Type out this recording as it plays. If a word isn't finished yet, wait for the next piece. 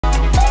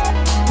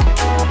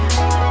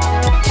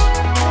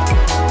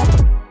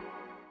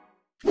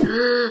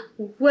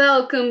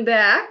Welcome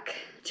back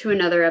to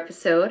another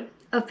episode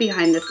of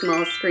Behind the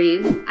Small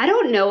Screen. I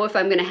don't know if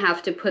I'm gonna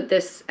have to put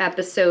this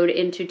episode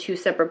into two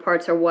separate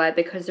parts or what,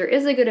 because there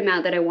is a good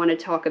amount that I want to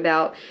talk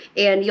about.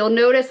 And you'll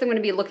notice I'm gonna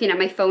be looking at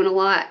my phone a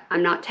lot.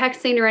 I'm not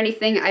texting or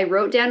anything. I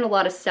wrote down a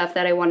lot of stuff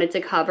that I wanted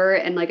to cover,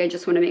 and I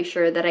just want to make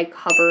sure that I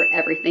cover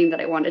everything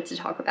that I wanted to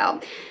talk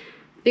about.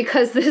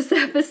 Because this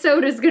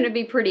episode is gonna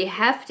be pretty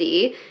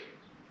hefty,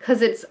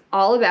 because it's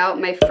all about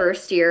my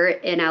first year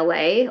in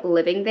LA,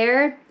 living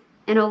there.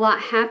 And a lot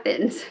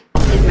happened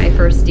in my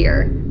first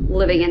year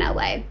living in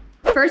LA.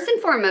 First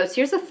and foremost,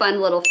 here's a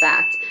fun little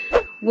fact.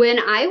 When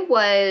I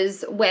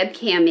was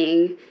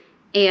webcamming,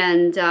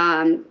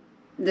 and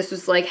this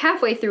was like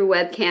halfway through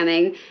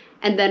webcamming,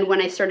 and then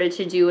when I started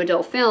to do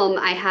adult film,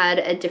 I had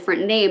a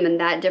different name, and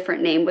that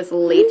different name was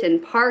Leighton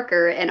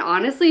Parker. And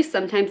honestly,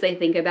 sometimes I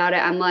think about it,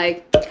 I'm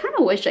like, I kind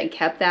of wish I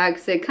kept that,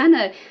 because it kind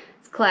of,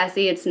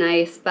 classy, it's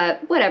nice,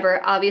 but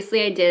whatever.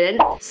 Obviously I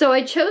didn't. So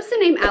I chose the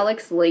name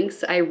Alex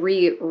Lynx. I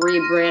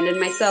rebranded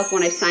myself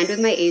when I signed with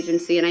my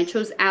agency, and I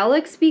chose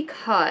Alex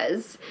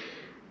because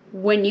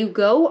when you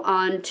go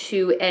on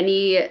to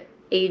any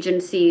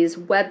agency's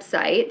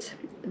website,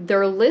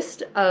 their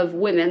list of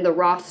women, the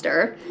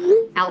roster,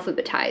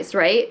 alphabetized,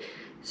 right?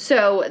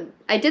 So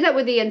I did that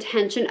with the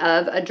intention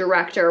of a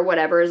director or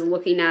whatever is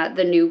looking at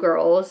the new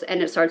girls,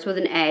 and it starts with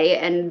an A,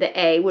 and the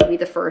A would be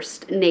the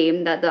first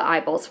name that the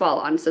eyeballs fall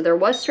on. So there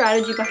was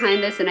strategy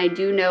behind this, and I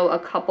do know a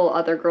couple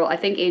other girls. I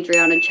think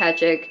Adriana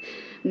Chechik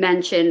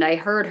mentioned, I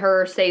heard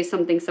her say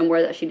something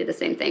somewhere that she did the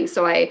same thing.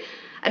 So I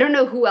don't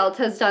know who else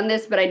has done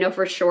this, but I know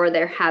for sure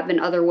there have been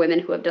other women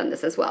who have done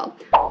this as well.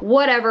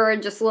 Whatever,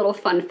 just a little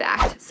fun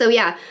fact. So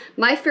yeah,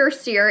 my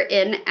first year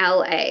in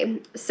LA.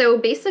 So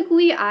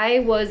basically I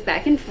was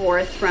back and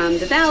forth from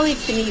the Valley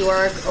to New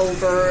York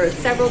over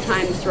several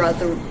times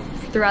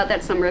throughout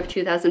that summer of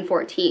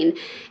 2014.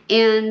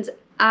 And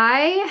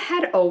I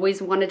had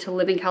always wanted to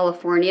live in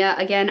California.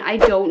 Again, I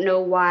don't know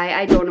why.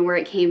 I don't know where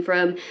it came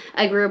from.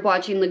 I grew up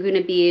watching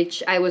Laguna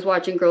Beach. I was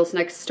watching Girls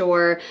Next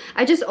Door.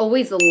 I just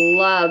always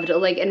loved,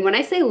 and when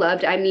I say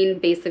loved, I mean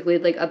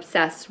basically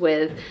obsessed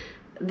with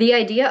the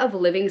idea of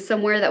living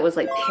somewhere that was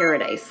like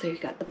paradise. So you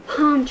got the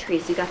palm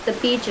trees, you got the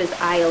beaches.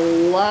 I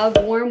love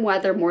warm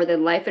weather more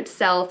than life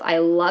itself. I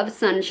love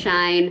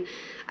sunshine.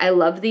 I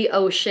love the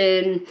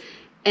ocean.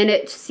 And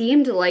it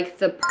seemed like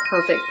the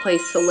perfect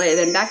place to live.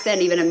 And back then,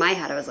 even in my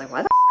head, I was like,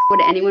 why the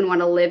would anyone want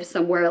to live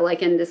somewhere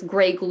like in this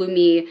gray,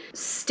 gloomy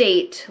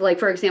state? Like,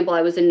 for example,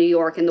 I was in New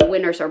York and the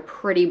winters are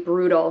pretty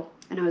brutal.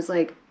 And I was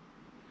like,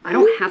 I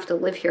don't have to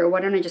live here.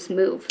 Why don't I just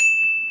move?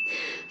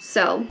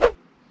 So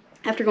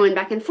after going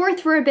back and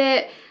forth for a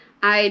bit,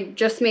 I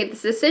just made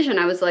this decision.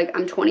 I was like,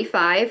 I'm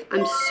 25.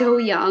 I'm so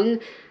young.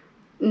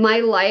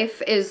 My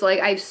life is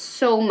I have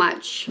so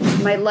much.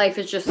 My life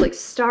is just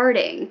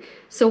starting.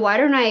 So why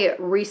don't I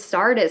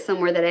restart it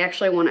somewhere that I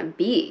actually want to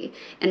be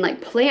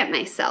and plant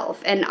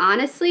myself? And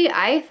honestly,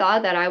 I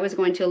thought that I was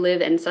going to live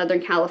in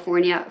Southern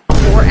California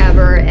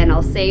forever, and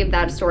I'll save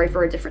that story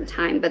for a different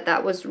time, but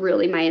that was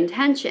really my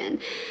intention.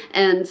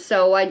 And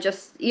so I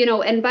just,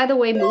 and by the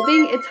way,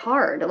 moving, it's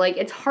hard.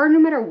 It's hard no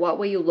matter what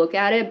way you look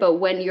at it, but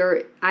when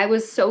I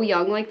was so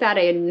young like that,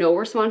 I had no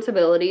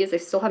responsibilities. I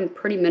still have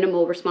pretty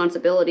minimal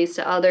responsibilities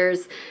to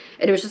others,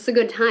 and it was just a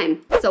good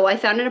time. So I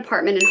found an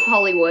apartment in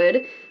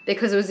Hollywood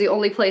because it was the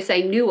only place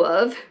I knew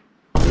of.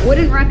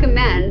 Wouldn't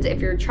recommend if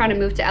you're trying to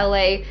move to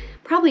LA.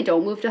 Probably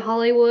don't move to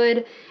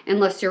Hollywood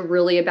unless you're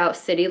really about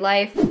city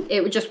life.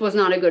 It just was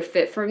not a good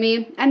fit for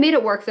me. I made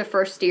it work the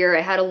first year.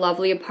 I had a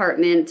lovely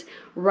apartment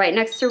right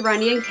next to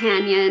Runyon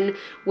Canyon,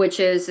 which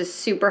is a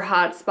super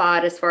hot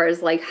spot as far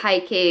as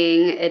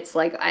hiking. It's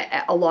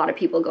a lot of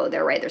people go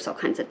there, right? There's all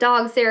kinds of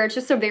dogs there. It's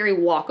just a very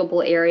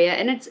walkable area,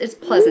 and it's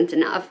pleasant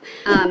enough.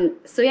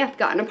 So yeah,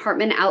 got an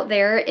apartment out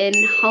there in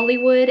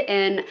Hollywood,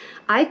 and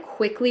I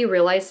quickly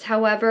realized,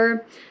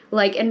 however,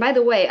 and by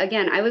the way,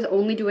 again, I was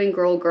only doing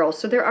girl,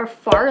 so there are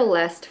far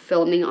less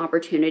filming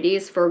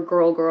opportunities for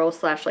girl /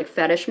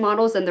 fetish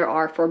models than there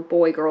are for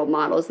boy-girl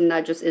models, and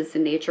that just is the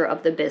nature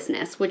of the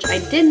business, which I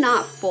did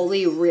not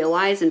fully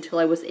realize until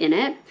I was in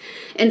it.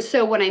 And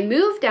so when I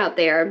moved out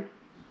there,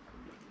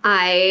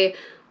 I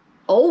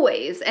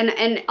always,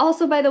 and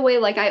also, by the way,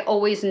 I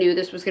always knew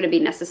this was going to be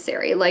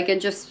necessary.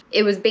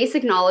 It was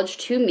basic knowledge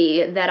to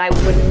me that I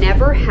would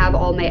never have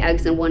all my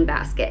eggs in one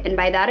basket. And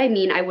by that I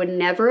mean I would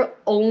never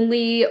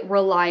only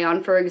rely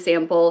on, for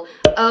example,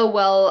 oh,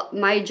 well,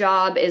 my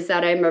job is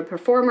that I'm a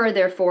performer,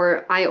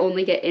 therefore I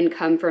only get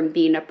income from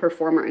being a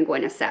performer and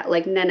going to set.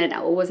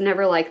 No. It was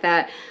never like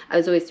that. I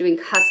was always doing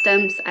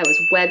customs. I was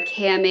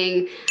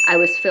webcamming. I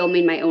was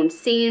filming my own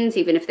scenes,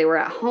 even if they were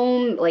at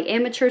home,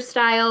 amateur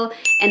style.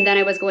 And then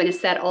I was going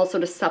to set also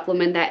to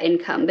supplement that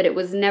income. But it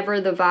was never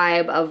the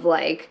vibe of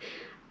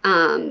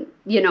I'm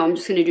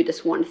just going to do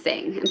this one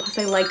thing. And plus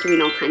I like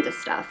doing all kinds of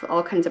stuff,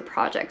 all kinds of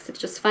projects. It's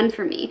just fun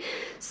for me.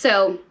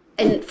 So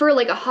And for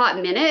like a hot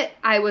minute,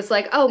 I was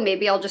like, oh,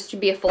 maybe I'll just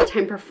be a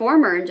full-time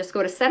performer and just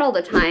go to set all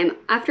the time.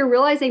 After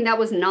realizing that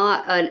was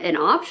not an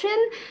option,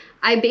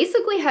 I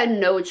basically had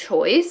no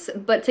choice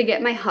but to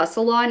get my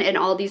hustle on in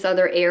all these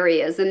other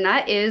areas. And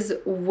that is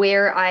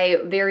where I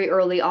very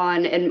early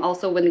on, and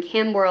also in the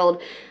cam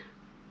world,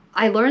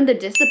 I learned the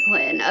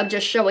discipline of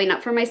just showing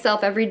up for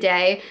myself every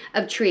day,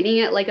 of treating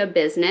it like a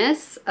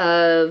business,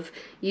 of,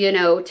 you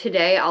know,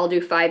 today I'll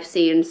do 5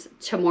 scenes,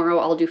 tomorrow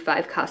I'll do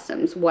 5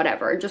 customs,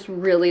 whatever. Just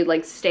really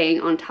like staying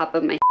on top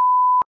of my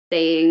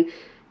staying,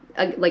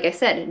 like I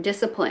said,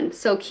 discipline,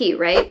 so key,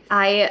 right?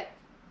 I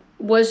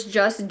was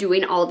just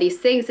doing all these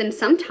things, and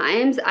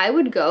sometimes I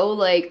would go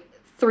like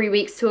 3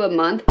 weeks to a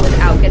month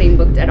without getting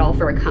booked at all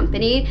for a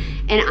company.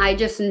 And I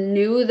just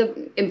knew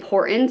the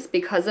importance,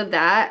 because of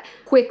that,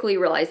 quickly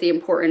realized the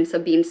importance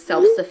of being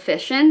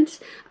self-sufficient,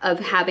 of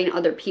having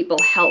other people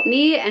help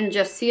me, and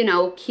just, you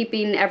know,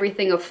 keeping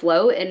everything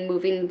afloat and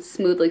moving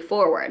smoothly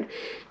forward.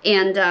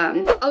 And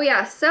oh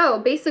yeah, so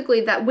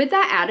basically that with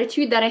that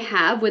attitude that I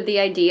have, with the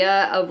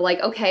idea of like,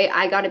 okay,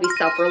 I gotta be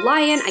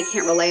self-reliant, I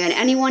can't rely on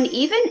anyone,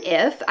 even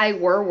if I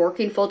were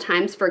working full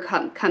times for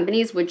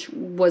companies, which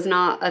was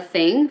not a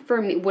thing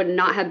for me, would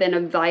not have been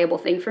a viable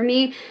thing for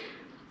me.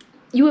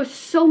 You have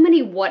so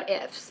many what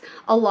ifs.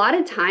 A lot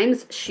of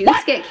times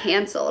shoots get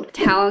canceled,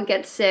 talent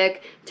gets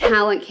sick,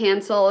 talent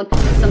canceled,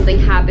 something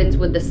happens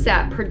with the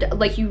set,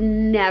 like you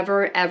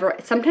never ever,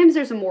 sometimes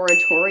there's a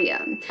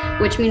moratorium,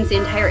 which means the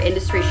entire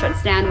industry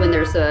shuts down when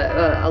there's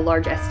a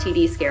large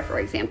STD scare, for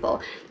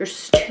example.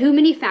 There's too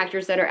many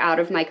factors that are out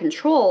of my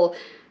control.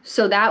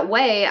 So that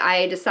way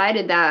I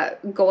decided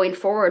that going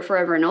forward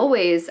forever and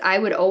always, I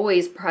would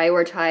always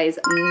prioritize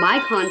my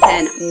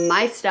content,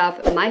 my stuff,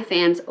 my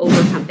fans over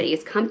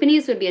companies.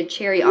 Companies would be a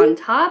cherry on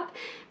top.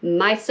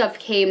 My stuff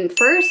came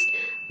first.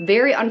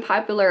 Very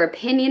unpopular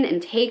opinion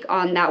and take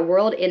on that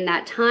world in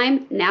that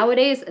time.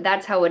 Nowadays,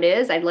 that's how it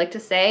is. I'd like to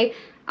say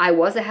I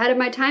was ahead of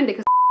my time,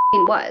 because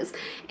was.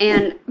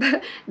 And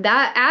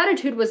that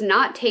attitude was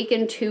not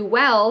taken too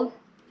well.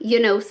 You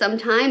know,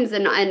 sometimes,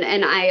 and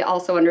I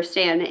also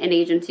understand an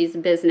agency's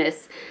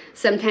business,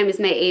 sometimes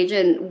my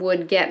agent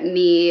would get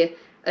me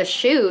a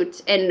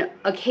shoot, and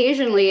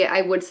occasionally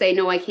I would say,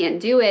 no, I can't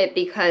do it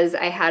because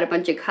I had a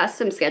bunch of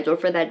custom scheduled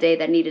for that day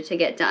that needed to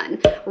get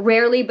done.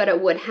 Rarely, but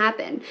it would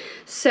happen.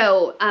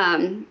 So,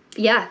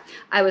 yeah,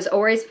 I was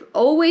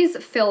always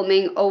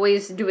filming,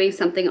 always doing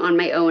something on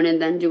my own,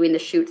 and then doing the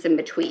shoots in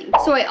between.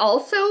 So I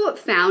also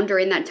found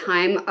during that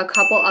time a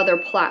couple other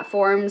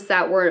platforms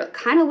that were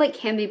kind of like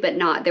Canvy, but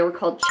not. They were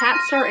called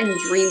Chapstar and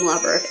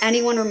Dreamlover, if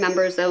anyone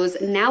remembers those.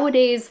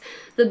 Nowadays,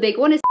 the big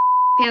one is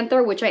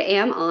Panther, which I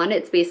am on.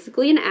 It's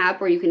basically an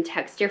app where you can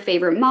text your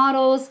favorite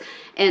models,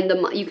 and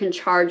you can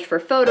charge for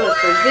photos,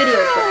 for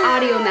videos, for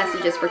audio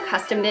messages, for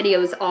custom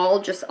videos, all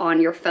just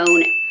on your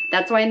phone.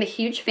 That's why I'm a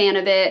huge fan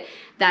of it.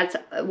 That's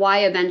why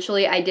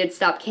eventually I did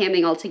stop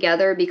camming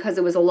altogether, because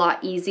it was a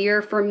lot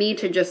easier for me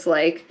to just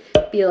like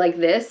be like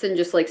this and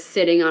just like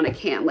sitting on a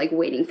cam, like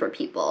waiting for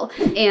people.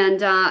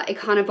 And it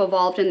kind of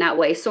evolved in that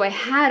way. So I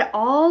had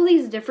all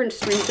these different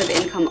streams of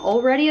income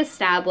already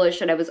established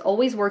that I was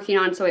always working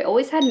on. So I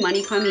always had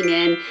money coming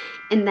in.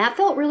 And that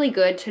felt really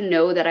good to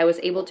know that I was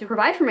able to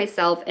provide for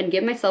myself and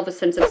give myself a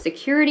sense of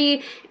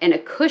security and a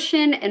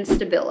cushion and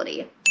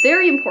stability.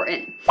 Very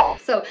important.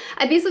 So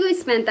I basically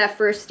spent that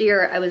first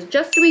year, I was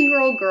just doing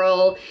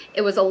girl.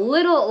 It was a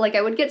little, like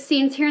I would get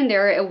scenes here and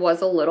there. It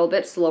was a little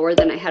bit slower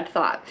than I had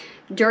thought.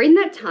 During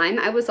that time,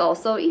 I was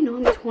also, you know,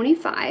 I'm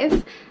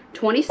 25,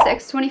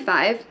 26,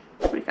 25.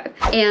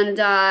 And,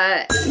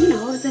 you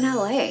know, I was in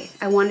LA.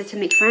 I wanted to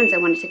make friends. I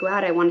wanted to go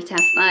out. I wanted to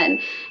have fun.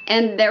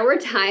 And there were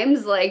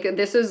times, like,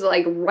 this was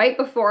like right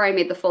before I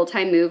made the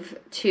full-time move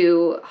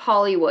to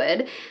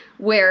Hollywood,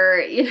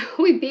 where, you know,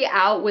 we'd be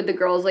out with the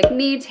girls like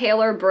me,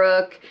 Taylor,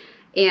 Brooke,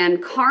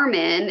 and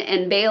Carmen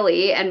and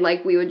Bailey, and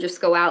like we would just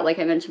go out, like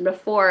I mentioned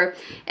before.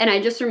 And I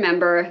just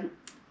remember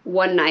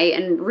one night,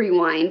 and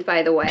rewind,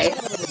 by the way.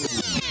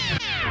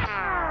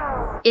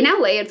 In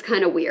LA, it's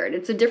kind of weird.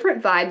 It's a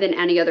different vibe than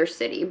any other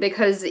city,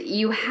 because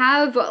you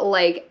have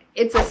like,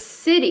 it's a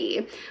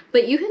city,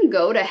 but you can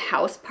go to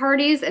house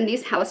parties, and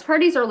these house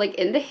parties are like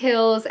in the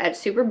hills at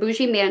super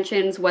bougie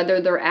mansions,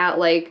 whether they're at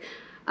like,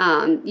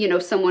 you know,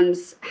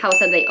 someone's house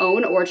that they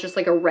own, or it's just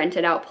like a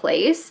rented out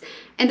place.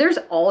 And there's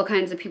all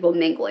kinds of people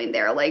mingling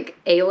there, like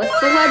A-list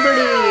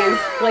celebrities,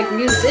 like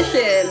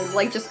musicians,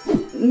 like just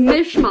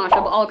mishmash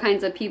of all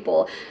kinds of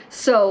people.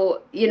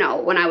 So, you know,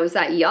 when I was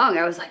that young,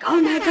 I was like,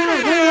 oh my God,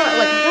 like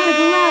I gotta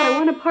go out,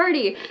 I want to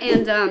party.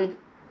 And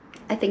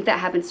I think that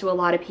happens to a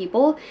lot of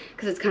people,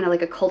 because it's kind of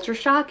like a culture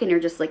shock, and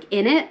you're just like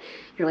in it.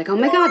 You're like, oh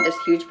my God, there's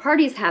huge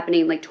parties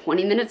happening like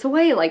 20 minutes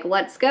away, like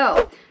let's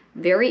go.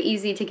 Very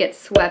easy to get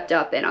swept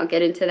up in. I'll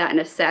get into that in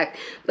a sec.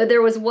 But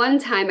there was one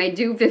time I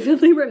do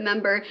vividly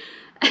remember,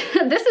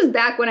 this is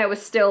back when I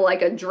was still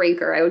like a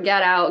drinker. I would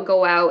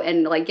go out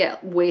and like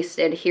get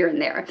wasted here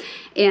and there.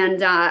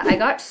 And I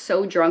got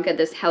so drunk at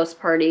this house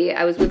party.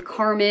 I was with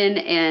Carmen,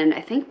 and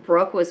I think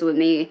Brooke was with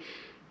me.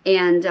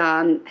 And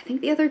I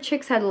think the other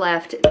chicks had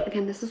left.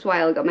 Again, this is a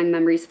while ago. My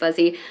memory's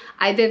fuzzy.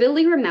 I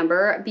vividly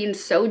remember being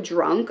so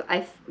drunk.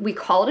 We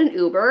called an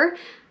Uber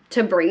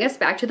to bring us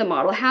back to the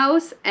model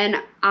house, and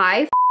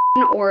I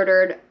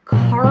ordered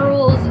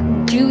Carl's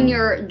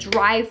Jr.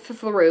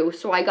 drive-through.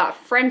 So I got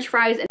French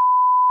fries and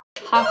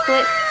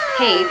chocolate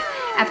cake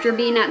after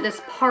being at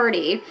this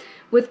party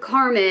with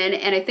Carmen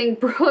and I think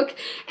Brooke.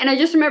 And I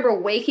just remember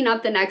waking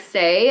up the next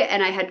day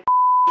and I had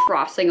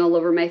frosting all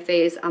over my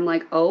face. I'm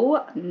like,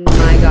 oh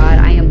my God,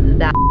 I am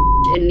that.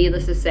 And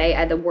needless to say, I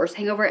had the worst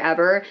hangover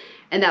ever.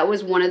 And that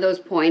was one of those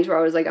points where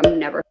I was like, I'm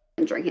never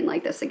drinking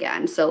like this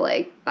again. So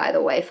like, by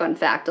the way, fun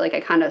fact, like I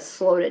kind of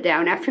slowed it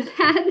down after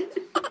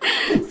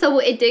that. So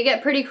it did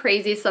get pretty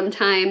crazy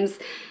sometimes.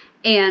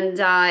 And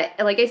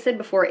like I said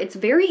before, it's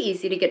very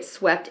easy to get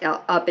swept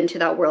up into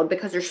that world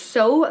because there's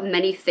so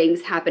many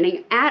things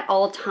happening at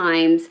all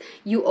times.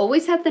 You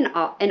always have an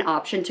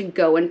option to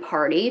go and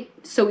party.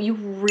 So you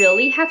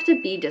really have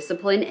to be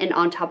disciplined and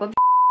on top of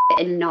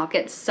and not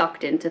get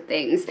sucked into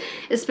things,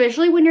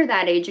 especially when you're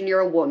that age and you're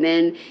a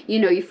woman. You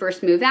know, you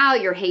first move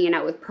out, you're hanging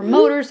out with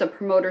promoters, the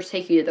promoters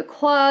take you to the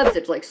clubs,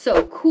 it's like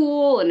so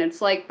cool, and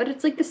it's like, but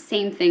it's like the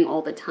same thing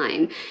all the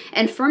time.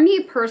 And for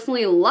me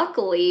personally,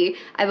 luckily,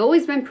 I've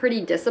always been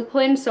pretty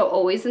disciplined, so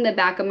always in the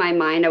back of my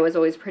mind, I was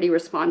always pretty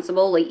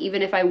responsible. Like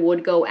even if I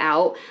would go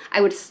out,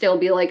 I would still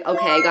be like,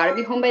 okay, I gotta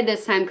be home by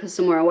this time because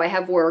tomorrow I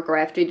have work or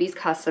I have to do these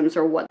customs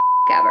or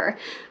whatever.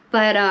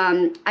 But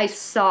I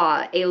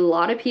saw a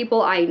lot of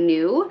people I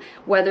knew,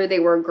 whether they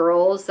were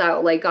girls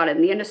that like got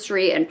in the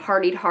industry and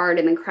partied hard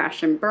and then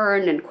crashed and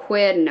burned and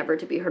quit and never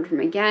to be heard from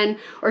again,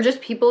 or just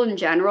people in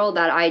general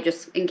that I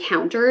just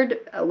encountered,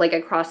 like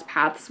I crossed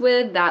paths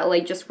with, that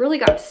like just really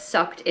got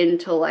sucked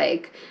into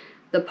like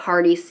the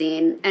party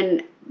scene.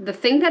 And the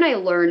thing that I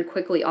learned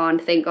quickly on,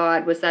 thank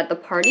God, was that the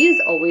party is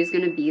always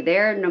going to be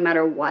there no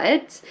matter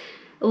what.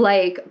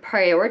 Like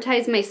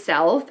prioritize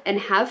myself and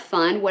have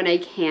fun when I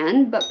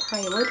can, but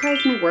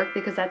prioritize my work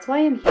because that's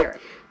why I'm here.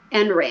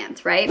 And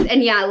rant, right?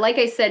 And yeah, like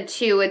I said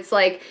too, it's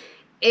like,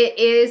 it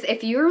is,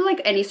 if you're like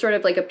any sort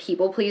of like a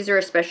people pleaser,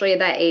 especially at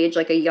that age,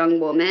 like a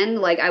young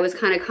woman, like I was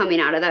kind of coming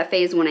out of that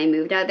phase when I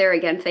moved out there,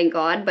 again, thank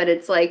God, but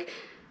it's like,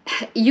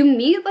 you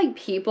meet like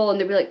people and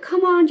they'll be like,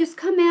 come on, just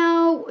come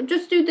out,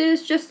 just do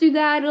this, just do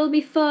that, it'll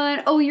be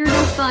fun, oh, you're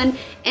no fun.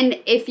 And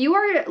if you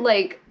are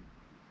like,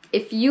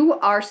 if you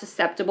are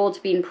susceptible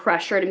to being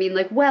pressured and being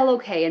like, well,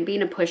 okay, and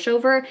being a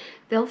pushover,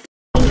 they'll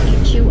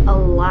eat you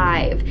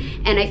alive.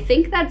 And I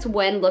think that's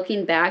when,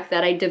 looking back,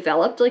 that I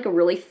developed like a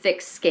really thick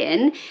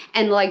skin,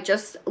 and like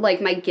just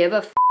like my give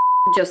a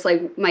just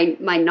like my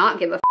not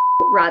give a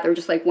rather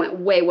just like went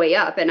way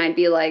up, and I'd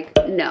be like,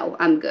 no,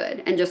 I'm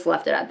good, and just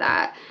left it at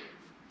that.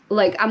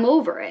 Like, I'm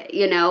over it,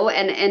 you know?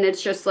 And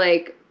it's just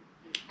like,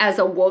 as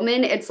a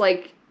woman, it's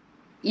like,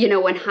 you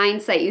know, in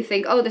hindsight, you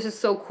think, oh, this is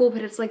so cool,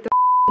 but it's like,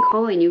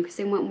 calling you because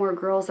they want more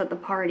girls at the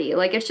party.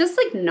 Like, it's just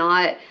like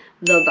not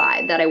the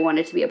vibe that I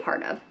wanted to be a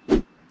part of.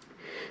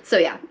 So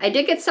yeah, I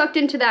did get sucked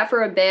into that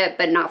for a bit,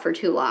 but not for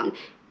too long.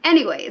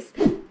 Anyways,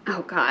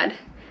 oh God.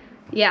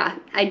 Yeah,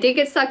 I did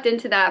get sucked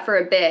into that for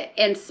a bit.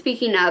 And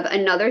speaking of,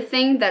 another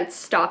thing that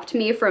stopped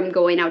me from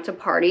going out to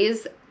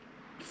parties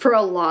for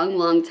a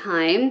long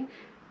time,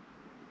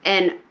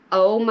 and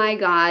oh my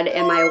God,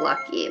 am I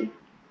lucky.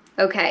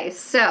 Okay,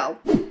 so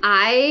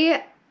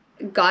I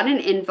got an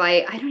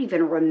invite, I don't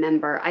even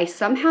remember. I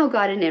somehow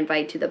got an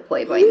invite to the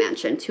Playboy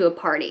Mansion to a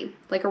party,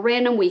 like a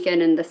random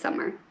weekend in the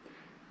summer.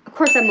 Of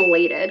course I'm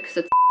elated because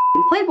it's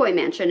Playboy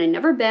Mansion. I'd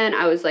never been.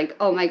 I was like,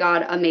 oh my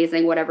God,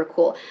 amazing, whatever,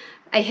 cool.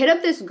 I hit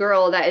up this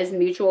girl that is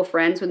mutual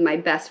friends with my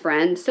best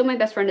friend, still my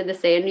best friend to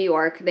this day in New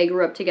York. They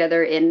grew up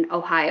together in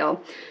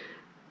Ohio.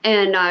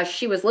 And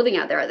she was living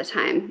out there at the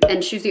time.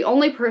 And she's the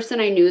only person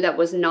I knew that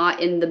was not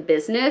in the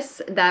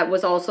business, that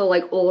was also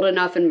like old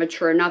enough and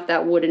mature enough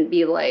that wouldn't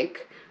be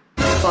like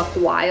buck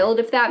wild,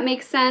 if that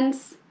makes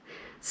sense.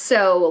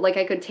 So like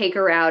I could take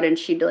her out and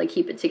she'd like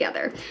keep it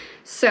together.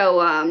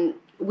 So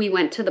we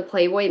went to the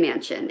Playboy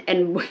Mansion,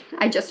 and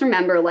I just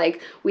remember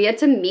like we had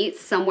to meet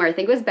somewhere, I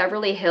think it was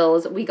Beverly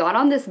Hills. We got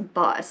on this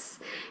bus,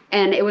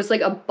 and it was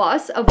like a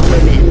bus of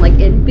women like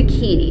in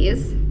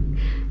bikinis,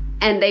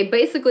 and they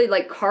basically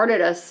like carted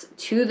us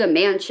to the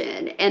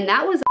mansion. And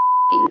that was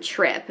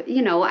trip.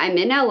 You know, I'm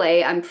in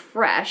LA, I'm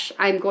fresh,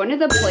 I'm going to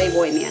the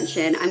Playboy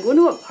Mansion, I'm going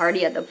to a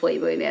party at the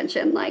Playboy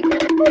Mansion, like,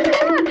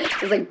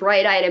 it was like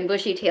bright-eyed and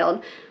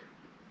bushy-tailed.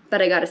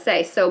 But I gotta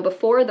say, so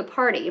before the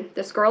party,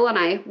 this girl and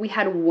I, we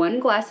had one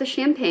glass of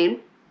champagne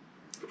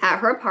at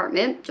her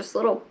apartment, just a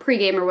little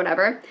pregame or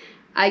whatever.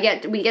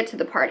 We get to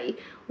the party,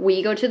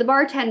 we go to the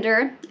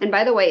bartender, and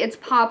by the way, it's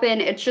poppin',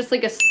 it's just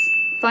like a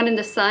Fun in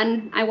the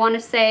Sun, I want to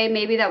say,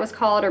 maybe that was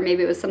called, or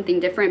maybe it was something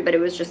different, but it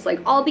was just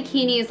like all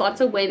bikinis, lots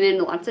of women,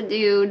 lots of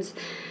dudes,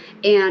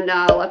 and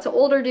lots of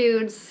older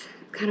dudes,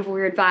 kind of a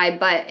weird vibe.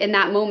 But in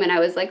that moment I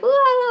was like,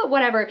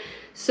 whatever.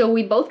 So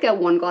we both get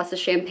one glass of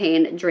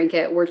champagne, drink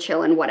it, we're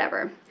chilling,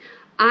 whatever.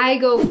 I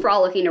go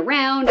frolicking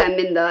around,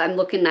 I'm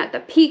looking at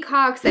the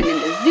peacocks, I'm in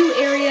the zoo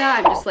area,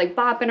 I'm just like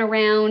bopping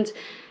around.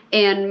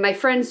 And my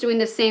friend's doing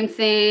the same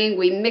thing.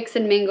 We mix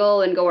and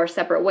mingle and go our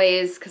separate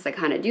ways because I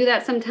kind of do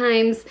that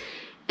sometimes.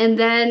 And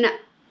then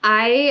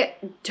I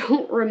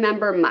don't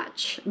remember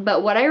much,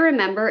 but what I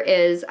remember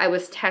is I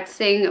was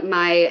texting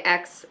my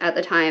ex at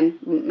the time,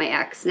 my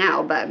ex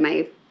now, but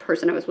my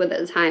person I was with at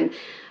the time,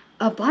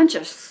 a bunch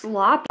of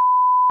sloppy,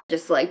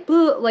 just like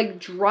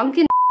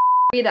drunken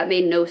that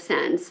made no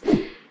sense.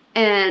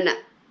 And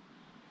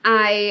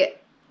I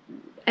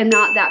am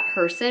not that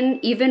person.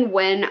 Even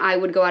when I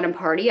would go out and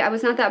party, I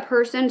was not that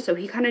person, so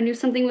he kind of knew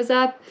something was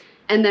up.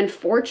 And then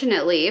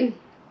fortunately,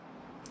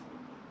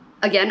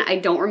 again, I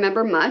don't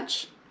remember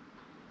much.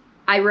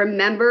 I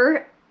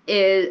remember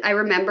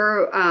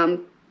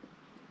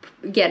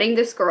getting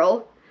this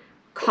girl,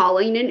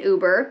 calling an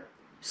Uber,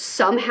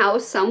 somehow,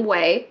 some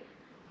way,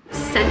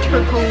 sent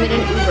her home in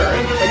an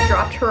Uber, like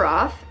dropped her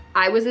off.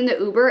 I was in the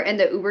Uber and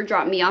the Uber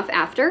dropped me off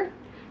after,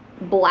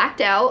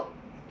 blacked out,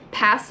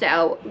 passed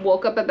out,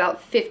 woke up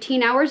about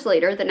 15 hours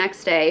later the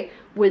next day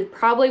with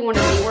probably one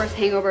of the worst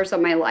hangovers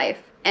of my life.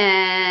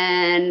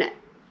 And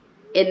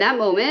in that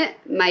moment,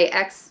 my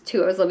ex,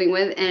 who I was living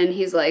with, and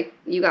he's like,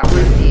 "You got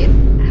roofied."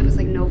 And I was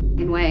like, "No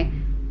fucking way."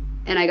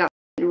 And I got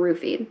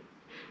roofied.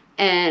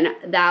 And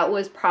that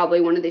was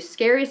probably one of the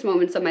scariest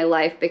moments of my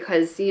life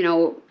because, you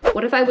know,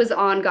 what if I was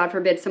on, God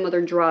forbid, some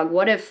other drug?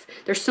 What if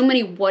there's so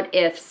many what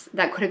ifs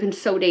that could have been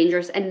so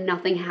dangerous and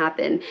nothing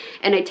happened?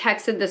 And I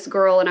texted this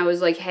girl and I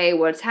was like, "Hey,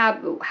 what's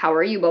happening? How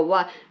are you? Blah,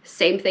 blah, blah."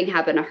 Same thing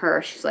happened to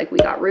her. She's like, "We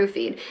got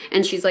roofied."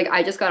 And she's like,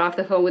 "I just got off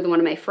the phone with one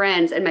of my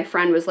friends." And my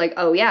friend was like,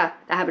 "Oh yeah,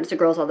 that happens to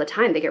girls all the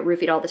time. They get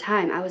roofied all the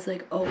time." I was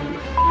like, "Oh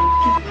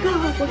my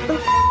God, what the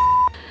f?"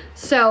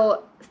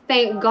 So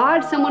thank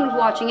God someone was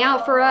watching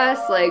out for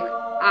us. Like,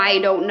 I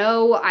don't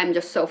know. I'm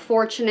just so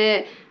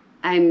fortunate.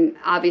 I'm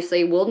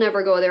obviously will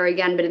never go there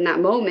again, but in that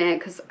moment,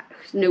 because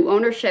new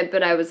ownership,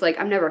 but I was like,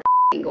 I'm never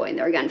going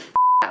there again.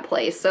 That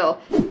place. So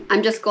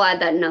I'm just glad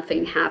that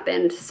nothing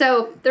happened.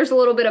 So there's a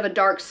little bit of a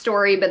dark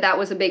story, but that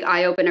was a big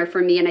eye-opener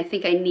for me, and I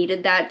think I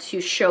needed that to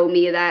show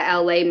me that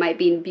LA might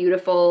be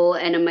beautiful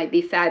and it might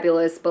be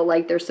fabulous, but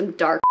like there's some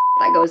dark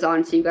that goes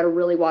on, so you got to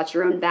really watch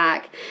your own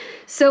back.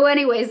 So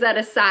anyways, that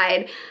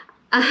aside,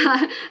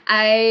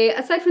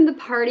 aside from the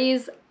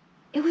parties,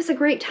 it was a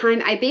great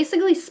time. I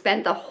basically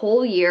spent the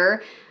whole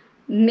year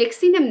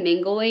mixing and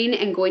mingling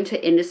and going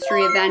to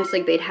industry events.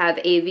 Like they'd have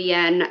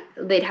AVN,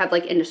 they'd have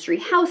like industry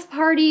house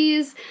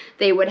parties.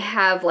 They would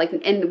have like,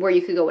 and where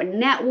you could go and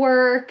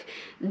network.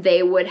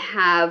 They would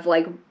have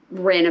like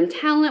random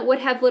talent would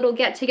have little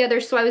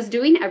get-togethers. So I was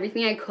doing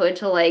everything I could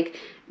to like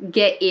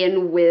get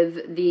in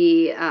with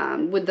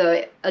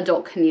the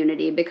adult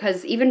community,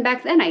 because even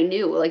back then I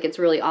knew like it's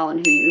really all in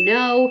who you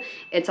know.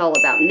 It's all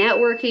about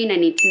networking. I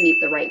need to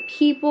meet the right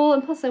people,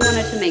 and plus I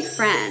wanted to make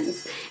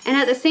friends. And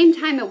at the same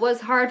time, it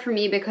was hard for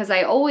me because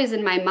I always,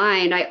 in my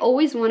mind, I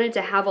always wanted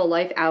to have a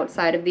life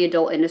outside of the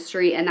adult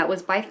industry, and that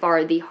was by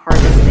far the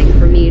hardest thing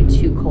for me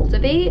to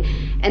cultivate,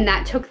 and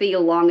that took the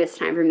longest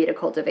time for me to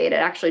cultivate. It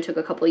actually took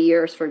a couple of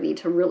years for me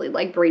to really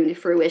like bring to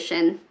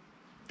fruition,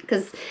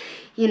 because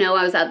you know,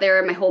 I was out there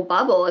in my whole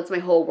bubble. It's my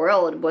whole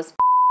world was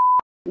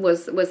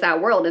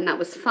that world, and that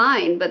was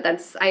fine, but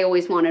I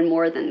always wanted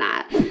more than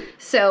that.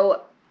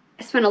 So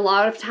I spent a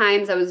lot of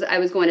times, I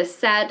was going to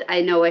set.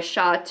 I know I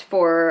shot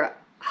for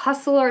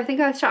Hustler. I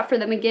think I shot for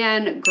them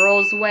again.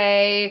 Girls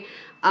Way.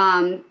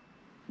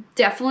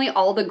 Definitely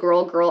all the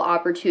girl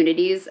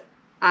opportunities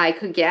I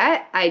could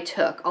get, I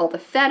took. All the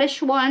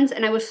fetish ones,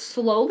 and I was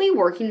slowly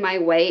working my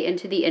way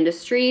into the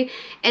industry,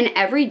 and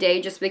every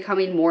day just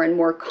becoming more and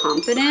more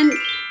confident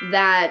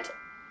that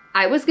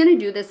I was gonna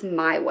do this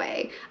my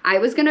way. I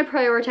was gonna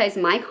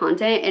prioritize my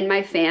content and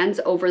my fans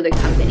over the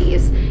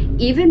companies.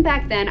 Even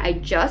back then, I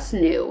just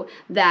knew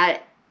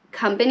that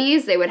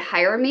companies, they would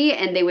hire me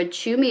and they would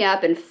chew me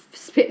up and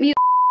spit me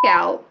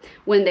out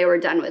when they were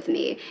done with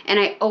me. And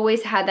I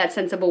always had that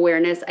sense of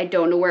awareness. I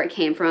don't know where it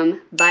came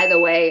from. By the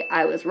way,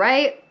 I was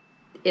right,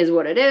 is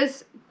what it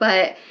is.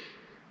 But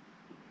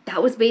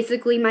that was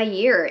basically my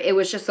year. It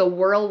was just a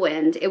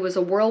whirlwind. It was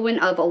a whirlwind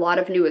of a lot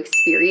of new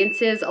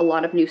experiences, a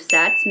lot of new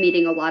sets,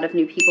 meeting a lot of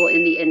new people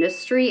in the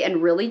industry,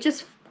 and really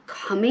just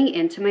coming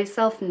into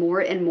myself more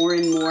and more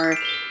and more.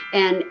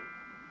 And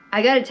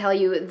I gotta tell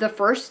you, the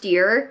first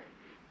year,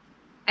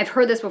 I've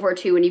heard this before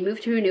too, when you move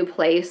to a new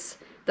place,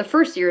 the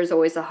first year is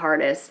always the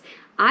hardest.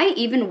 I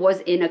even was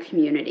in a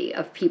community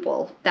of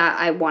people that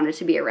I wanted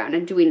to be around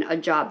and doing a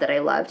job that I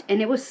loved,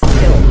 and it was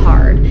still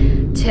hard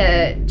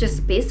to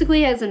just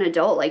basically as an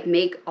adult like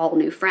make all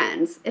new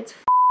friends. It's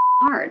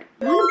hard.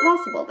 Not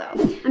impossible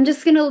though. I'm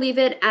just gonna leave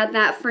it at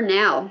that for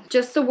now.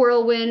 Just a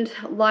whirlwind,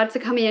 lots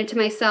of coming into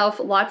myself,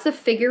 lots of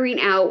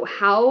figuring out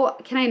how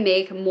can I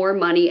make more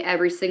money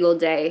every single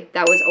day.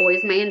 That was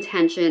always my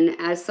intention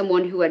as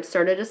someone who had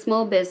started a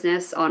small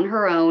business on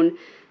her own.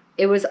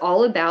 It was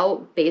all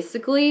about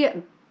basically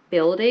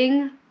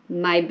building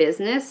my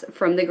business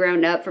from the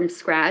ground up, from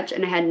scratch,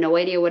 and I had no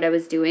idea what I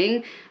was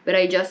doing, but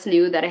I just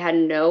knew that I had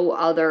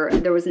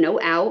there was no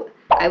out.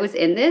 I was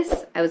in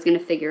this, I was gonna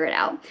figure it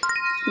out.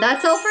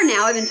 That's all for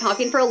now. I've been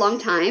talking for a long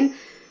time.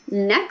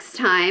 next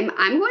time,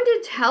 I'm going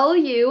to tell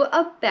you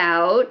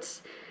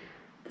about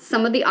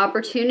some of the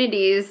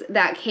opportunities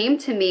that came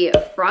to me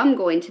from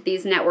going to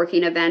these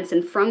networking events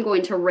and from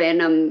going to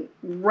random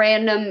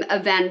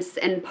events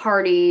and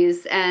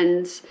parties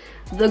and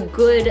the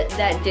good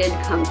that did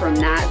come from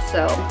that.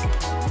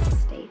 So